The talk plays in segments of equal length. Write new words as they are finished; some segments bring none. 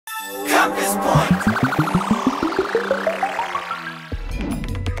Compass point!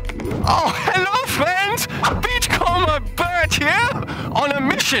 Oh, hello friends! Beachcomber Burt here on a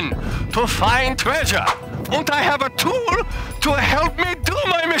mission to find treasure. And I have a tool to help me do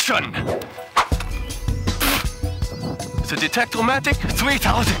my mission. The Detectomatic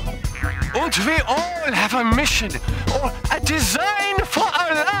 3000. And we all have a mission or a design for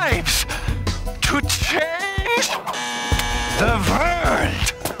our lives to change the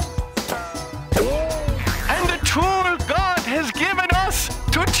world. And the tool God has given us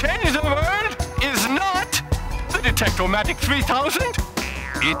to change the world is not the Detectomatic 3000.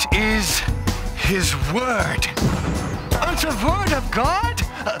 It is His Word. And the Word of God,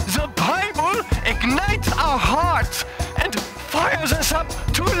 the Bible, ignites our hearts and fires us up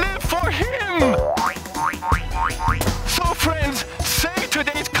to live for Him. So friends, say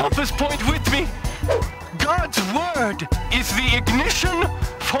today's compass point with me. God's Word is the ignition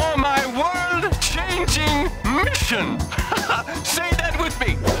for my world-changing mission. Say that with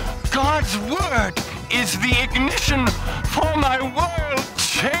me. God's Word is the ignition for my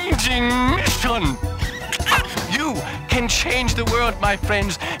world-changing mission. You can change the world, my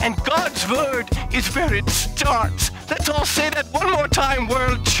friends, and God's Word is where it starts. Let's all say that one more time,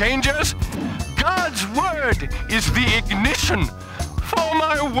 world changers. God's Word is the ignition for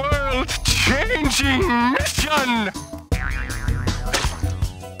my world-changing mission.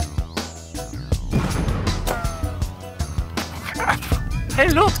 Hey,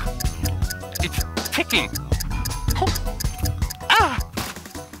 look! It's ticking. Oh. Ah!